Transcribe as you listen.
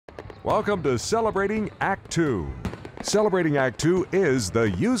Welcome to Celebrating Act Two. Celebrating Act Two is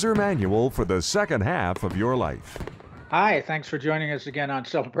the user manual for the second half of your life. Hi, thanks for joining us again on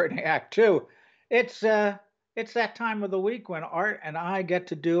Celebrating Act Two. It's that time of the week when Art and I get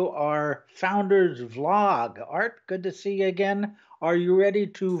to do our founders vlog. Art, good to see you again. Are you ready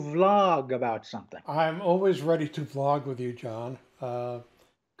to vlog about something? I'm always ready to vlog with you, John,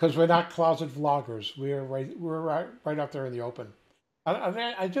 because we're not closet vloggers. We're right out there in the open.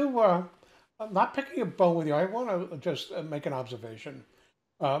 I do. I'm not picking a bone with you. I want to just make an observation.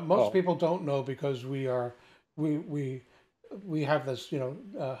 Most Oh, people don't know because we we we have this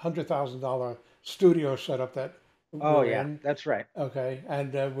 $100,000 studio setup that oh we're yeah, in. that's right. Okay,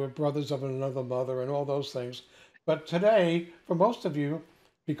 and we're brothers of another mother and all those things. But today, for most of you,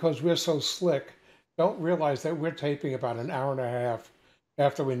 because we're so slick, don't realize that we're taping about an hour and a half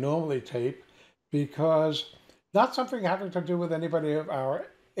after we normally tape, because not something having to do with anybody of our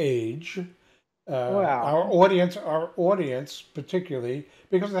age, Well, our audience particularly,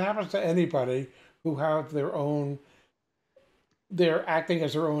 because it happens to anybody who have they're acting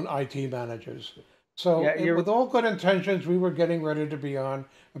as their own IT managers. So, yeah, you're with all good intentions, we were getting ready to be on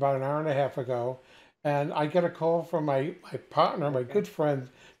about an hour and a half ago, and I get a call from my partner, my okay. good friend,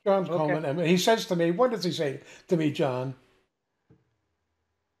 John Okay. Coleman, and he says to me, "What does he say to me, John?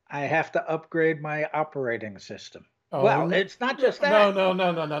 I have to upgrade my operating system. Oh, Well, no, it's not just no, that. no,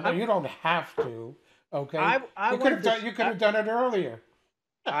 no, no, no, no. I'm, You don't have to. Okay, I wanted to. you could have done it earlier."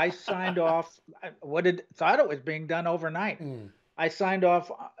 I signed off. What did thought it was being done overnight. Mm. I signed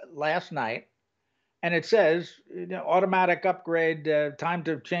off last night, and it says automatic upgrade, time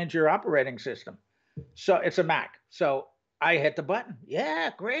to change your operating system. So it's a Mac. So I hit the button. Yeah,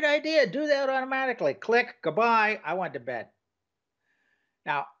 great idea. Do that automatically. Click. Goodbye. I went to bed.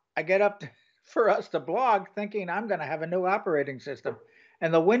 Now I get up for us to blog, thinking I'm going to have a new operating system,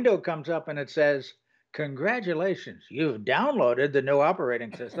 and the window comes up and it says, "Congratulations, you've downloaded the new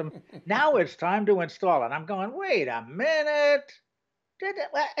operating system. Now it's time to install it." I'm going, wait a minute.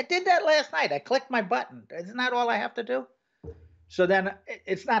 I did that last night. I clicked my button. Isn't that all I have to do? So then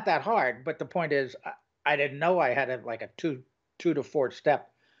it's not that hard. But the point is, I didn't know I had like a two to four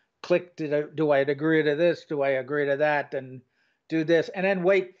step. Click. Do I agree to this? Do I agree to that? And do this, and then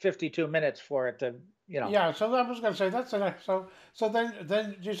wait 52 minutes for it to, you know. Yeah, so I was going to say that's the next. So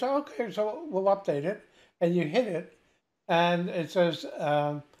then you say, okay, so we'll update it, and you hit it, and it says,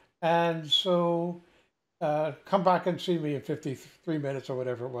 and so come back and see me in 53 minutes or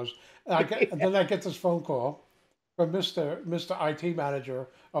whatever it was. And then I get this phone call from Mr. IT manager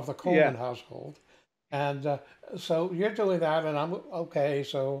of the Yeah. Coleman household, and so you're doing that, and I'm okay.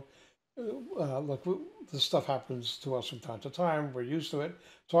 So look, this stuff happens to us from time to time. We're used to it.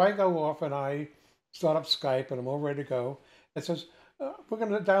 So I go off and I start up Skype, and I'm all ready to go. It says we're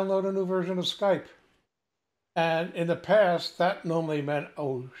going to download a new version of Skype, and in the past that normally meant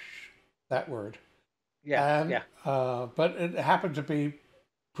that word. Yeah. And Yeah. but it happened to be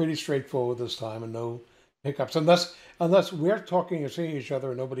pretty straightforward this time, and no hiccups, unless we're talking and seeing each other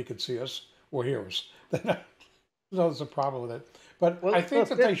and nobody can see us or hear us. Then there's a problem with it. But I Well, think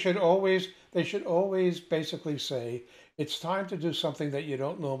look. that they should always basically say it's time to do something that you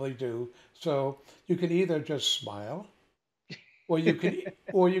don't normally do. So you can either just smile, or you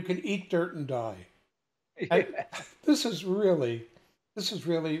can eat dirt and die. And Yeah. this is really this is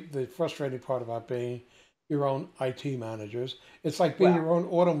really the frustrating part about being your own IT managers. It's like being Well, your own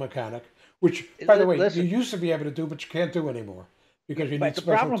auto mechanic, which, by the way, you listen. used to be able to do, but you can't do anymore because you But need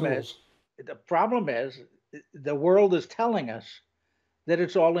special tools. the problem is, the world is telling us that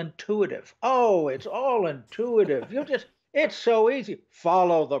it's all intuitive. Oh, it's all intuitive. It's so easy.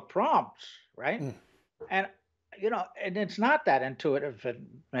 Follow the prompts, right? Mm, And and it's not that intuitive.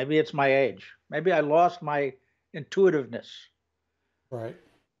 And maybe it's my age. Maybe I lost my intuitiveness. right.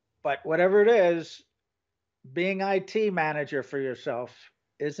 But whatever it is, being IT manager for yourself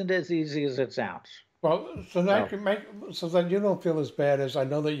isn't as easy as it sounds. Well, so that So can make so that you don't feel as bad as I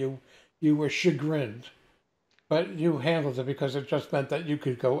know that you were chagrined, but you handled it because it just meant that you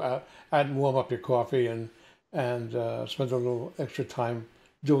could go out and warm up your coffee and spend a little extra time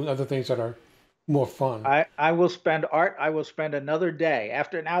doing other things that are more fun. I will spend art. I will spend another day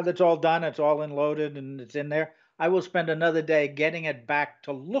after, now that's all done. It's all unloaded and it's in there. I will spend another day getting it back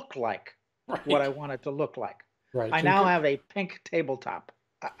to look like what I Right, want it to look like. right. I So you now could, have a pink tabletop.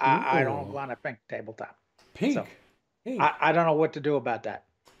 I don't ooh, want a pink tabletop. So pink, pink. I don't know what to do about that.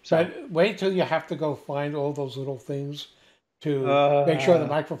 So But wait till you have to go find all those little things to make sure the yeah,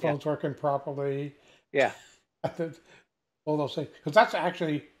 microphone's working properly. yeah. All those things, because that's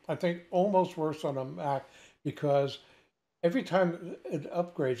actually I think almost worse on a Mac because every time it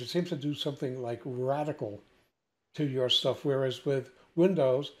upgrades, it seems to do something like radical to your stuff. Whereas with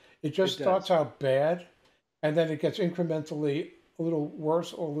Windows, it It just starts does. out bad, and then it gets incrementally a little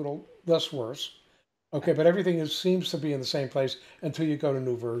worse or a little less worse. Okay, but everything seems to be in the same place until you go to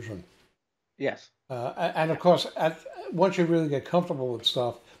new version. Yes. And of course, once you really get comfortable with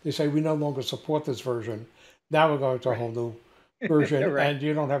stuff, they say we no longer support this version. Now we're going to a Right. whole new version, Right. and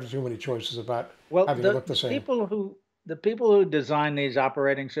you don't have too many choices about Well, having it look the same. the people who design these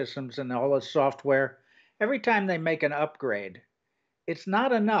operating systems and all the software, every time they make an upgrade, it's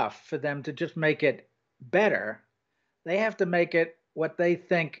not enough for them to just make it better. They have to make it what they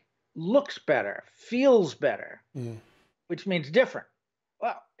think looks better, feels better, Mm. which means different.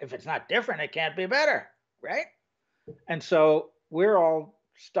 Well, if it's not different, it can't be better, right? And so we're all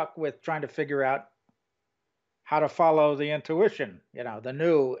stuck with trying to figure out how to follow the intuition, the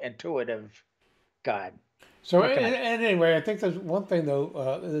new intuitive guide. So, What can I say? anyway, I think there's one thing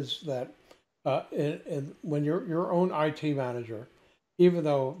though is that when you're your own IT manager, even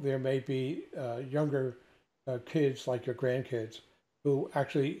though there may be younger kids like your grandkids who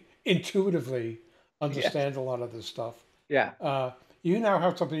actually intuitively Yes. understand a lot of this stuff, Yeah. uh, you now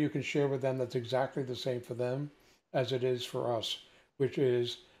have something you can share with them that's exactly the same for them as it is for us, which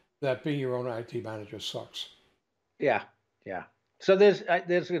is that being your own IT manager sucks. Yeah. Yeah. So there's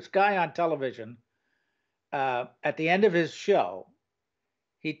this guy on television. At the end of his show,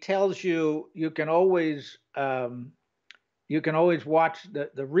 he tells you you can always watch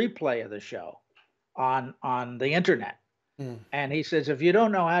the replay of the show on the internet. Mm. And he says if you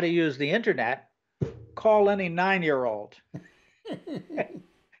don't know how to use the internet, call any 9-year-old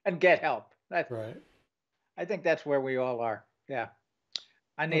and get help. Right. I think that's where we all are. Yeah.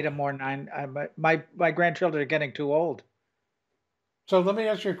 I need a Okay. more nine. My grandchildren are getting too old. So let me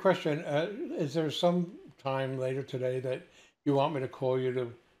ask you a question. Is there some time later today that you want me to call you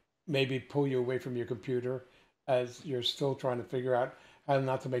to maybe pull you away from your computer as you're still trying to figure out how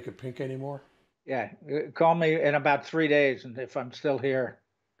not to make it pink anymore? Yeah, call me in about 3 days, and if I'm still here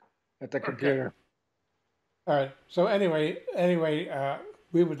at the Okay. computer. All right. So anyway,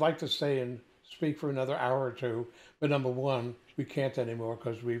 we would like to stay and speak for another hour or two, but number one, we can't anymore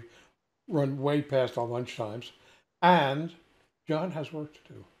because we've run way past our lunch times, and John has work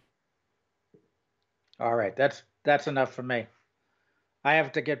to do. All right, that's enough for me. I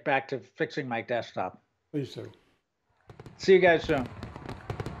have to get back to fixing my desktop. Please do. See you guys soon.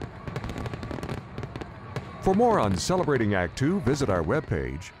 For more on Celebrating Act Two, visit our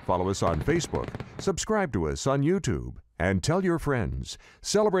webpage, follow us on Facebook, subscribe to us on YouTube, and tell your friends.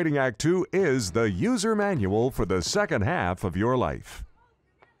 Celebrating Act Two is the user manual for the second half of your life.